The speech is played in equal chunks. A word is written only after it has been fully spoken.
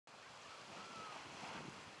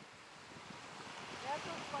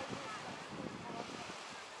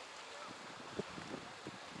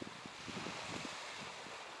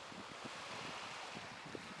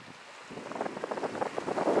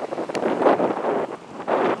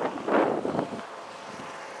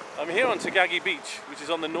I'm here on Tagagi Beach, which is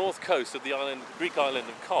on the north coast of the island, Greek island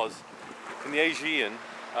of Kos, in the Aegean,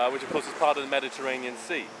 which of course is part of the Mediterranean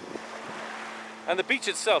Sea. And the beach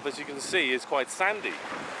itself, as you can see, is quite sandy,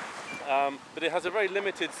 but it has a very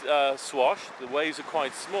limited swash. The waves are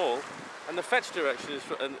quite small, and the fetch direction is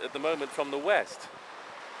at the moment from the west.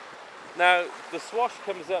 Now, the swash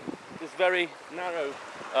comes up this very narrow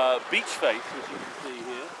beach face, which you can see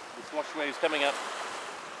here. The swash waves coming up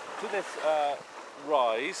to this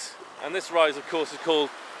rise, and this rise of course is called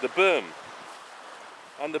the berm,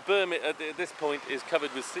 and the berm at this point is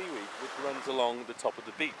covered with seaweed which runs along the top of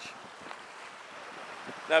the beach.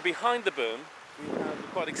 Now behind the berm we have a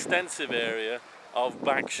quite extensive area of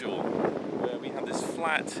backshore where we have this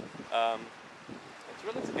flat, it's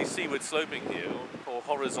relatively seaward sloping here, or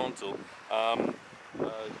horizontal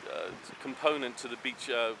component to the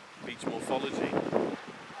beach morphology.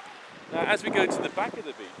 Now as we go to the back of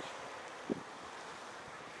the beach,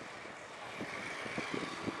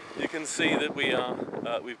 you can see that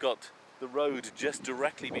we've got the road just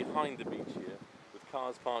directly behind the beach here, with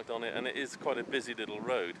cars parked on it, and it is quite a busy little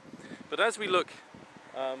road. But as we look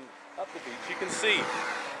up the beach, you can see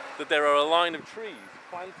that there are a line of trees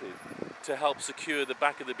planted to help secure the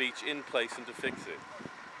back of the beach in place and to fix it.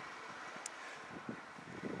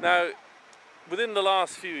 Now, within the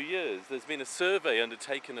last few years, there's been a survey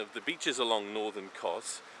undertaken of the beaches along northern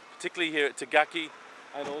Kos, particularly here at Tagaki,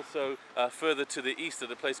 and also further to the east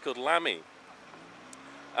at a place called Lami,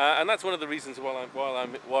 and that's one of the reasons why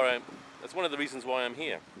I'm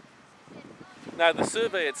here. Now, the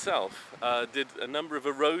survey itself did a number of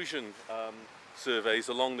erosion surveys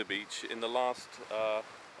along the beach in the last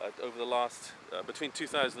between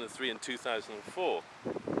 2003 and 2004,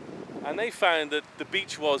 and they found that the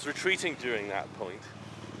beach was retreating during that point.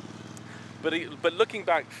 But looking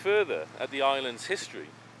back further at the island's history,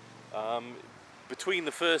 between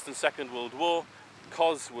the First and Second World War,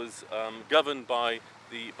 Kos was governed by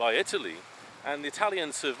Italy, and the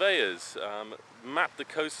Italian surveyors mapped the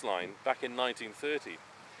coastline back in 1930.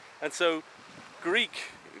 And so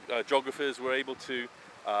Greek geographers were able to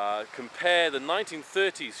compare the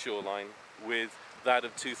 1930s shoreline with that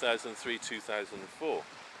of 2003-2004.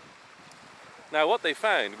 Now what they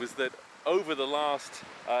found was that over the last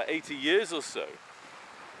 80 years or so,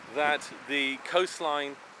 that the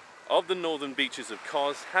coastline of the northern beaches of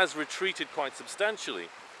Kos has retreated quite substantially,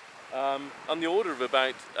 on the order of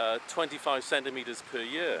about 25 centimeters per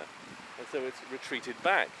year, and so it's retreated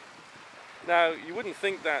back. Now, you wouldn't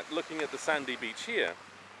think that looking at the sandy beach here,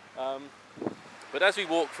 but as we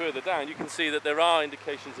walk further down, you can see that there are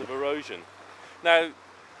indications of erosion. Now,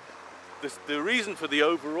 the reason for the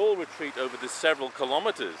overall retreat over the several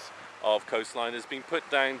kilometers of coastline has been put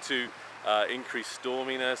down to increased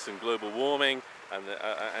storminess and global warming,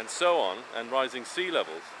 and so on, and rising sea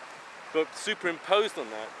levels. But superimposed on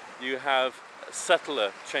that, you have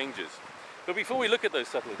subtler changes. But before we look at those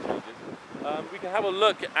subtler changes, we can have a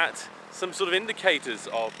look at some sort of indicators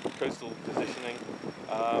of coastal positioning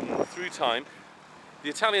through time. The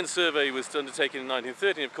Italian survey was undertaken in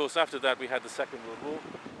 1930, and of course after that we had the Second World War.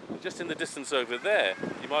 And just in the distance over there,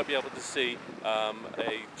 you might be able to see a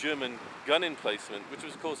German gun emplacement, which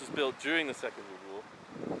of course was built during the Second World War.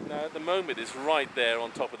 Now at the moment it's right there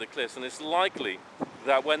on top of the cliffs, and it's likely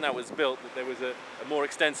that when that was built that there was a more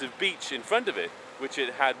extensive beach in front of it which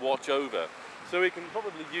it had watch over. So we can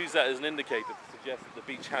probably use that as an indicator to suggest that the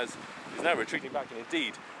beach is now retreating back, and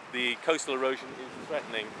indeed the coastal erosion is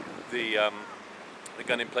threatening the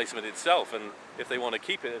gun emplacement itself, and if they want to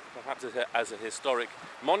keep it perhaps as a historic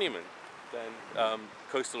monument, then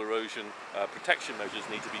coastal erosion protection measures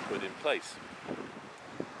need to be put in place.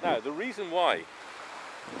 Now the reason why,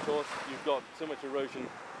 of course, you've got so much erosion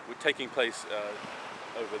taking place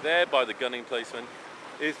over there by the gun emplacement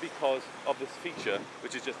is because of this feature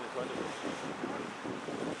which is just in front of us.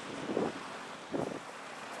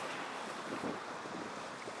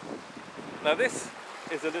 Now this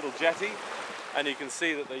is a little jetty, and you can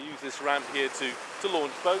see that they use this ramp here to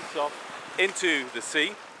launch boats off into the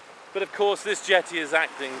sea. But of course this jetty is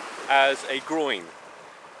acting as a groyne.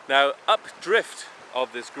 Now updrift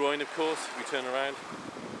of this groyne, of course, if we turn around,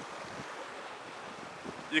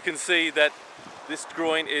 you can see that this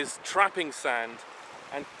groyne is trapping sand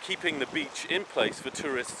and keeping the beach in place for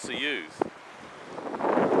tourists to use.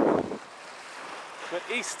 But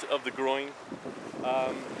east of the groyne,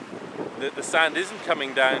 the sand isn't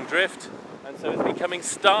coming down drift, and so it's becoming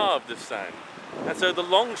starved of sand. And so the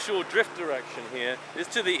Longshore drift direction here is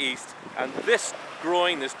to the east, and this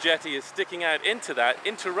groin, this jetty, is sticking out into that,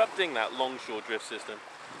 interrupting that Longshore drift system.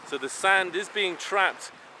 So the sand is being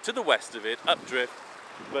trapped to the west of it, updrift,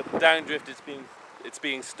 but downdrift it's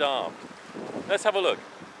being starved. Let's have a look.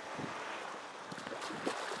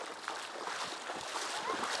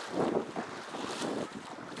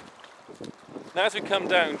 Now as we come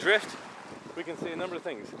down drift, we can see a number of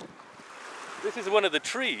things. This is one of the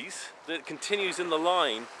trees that continues in the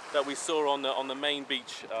line that we saw on the main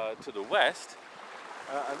beach to the west,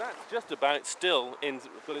 and that's just about still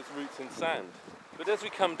got its roots in sand. But as we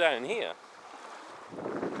come down here,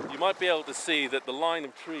 you might be able to see that the line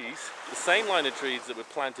of trees, the same line of trees that were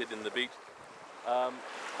planted in the beach, are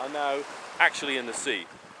now actually in the sea,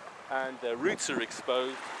 and their roots are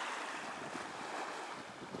exposed.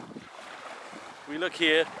 We look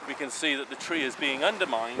here, we can see that the tree is being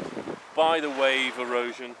undermined by the wave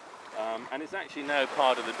erosion, and it's actually now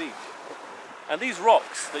part of the beach. And these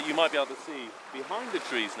rocks that you might be able to see behind the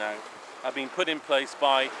trees now have been put in place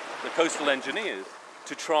by the coastal engineers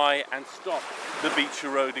to try and stop the beach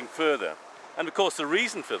eroding further. And of course the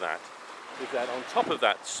reason for that is that on top of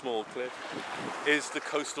that small cliff is the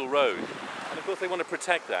coastal road. And of course they want to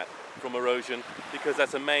protect that from erosion because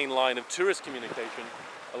that's a main line of tourist communication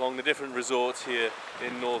along the different resorts here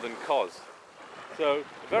in northern Cos. So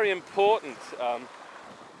a very important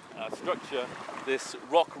structure, this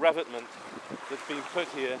rock revetment that's been put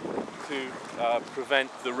here to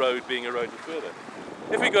prevent the road being eroded further.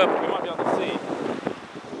 If we go up, we might be able to see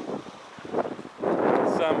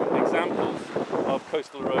some examples of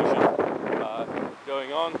coastal erosion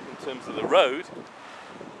going on in terms of the road.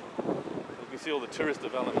 You can see all the tourist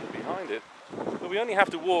development behind it, but we only have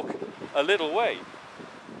to walk a little way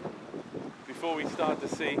before we start to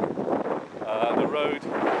see the road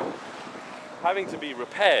having to be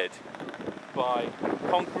repaired by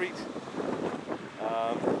concrete.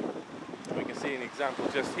 We can see an example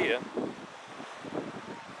just here.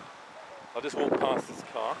 I'll just walk past this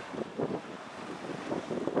car.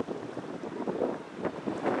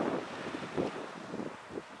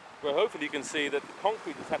 Well, hopefully you can see that the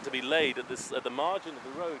concrete has had to be laid at the margin of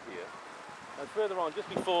the road here. And further on, just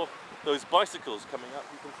before those bicycles coming up,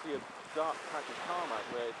 you can see a dark patch of tarmac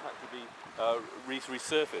where it had to be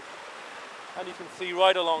resurfaced. And you can see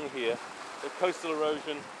right along here that coastal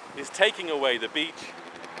erosion is taking away the beach.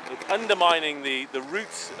 It's undermining the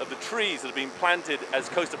roots of the trees that have been planted as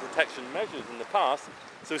coastal protection measures in the past.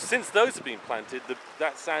 So since those have been planted,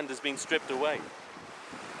 that sand has been stripped away.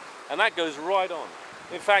 And that goes right on.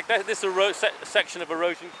 In fact, this section of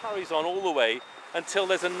erosion carries on all the way until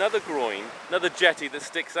there's another groin, another jetty that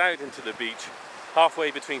sticks out into the beach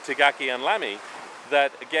halfway between Tagaki and Lamy,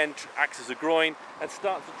 that again acts as a groin and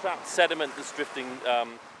starts to trap sediment that's drifting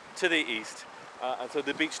to the east. And so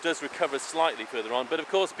the beach does recover slightly further on, but of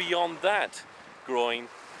course beyond that groin,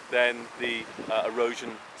 then the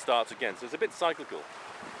erosion starts again. So it's a bit cyclical.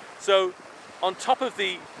 So on top of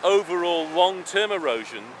the overall long-term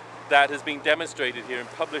erosion that has been demonstrated here and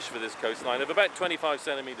published for this coastline of about 25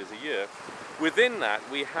 centimeters a year, within that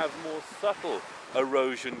we have more subtle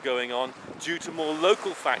erosion going on due to more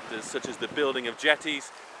local factors such as the building of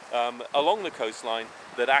jetties along the coastline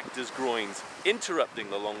that act as groins, interrupting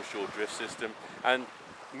the Longshore drift system, and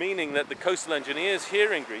meaning that the coastal engineers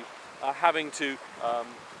here in Greece are having to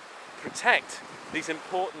protect these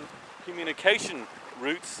important communication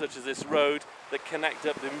routes such as this road that connect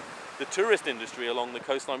up the tourist industry along the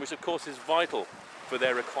coastline, which of course is vital for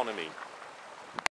their economy.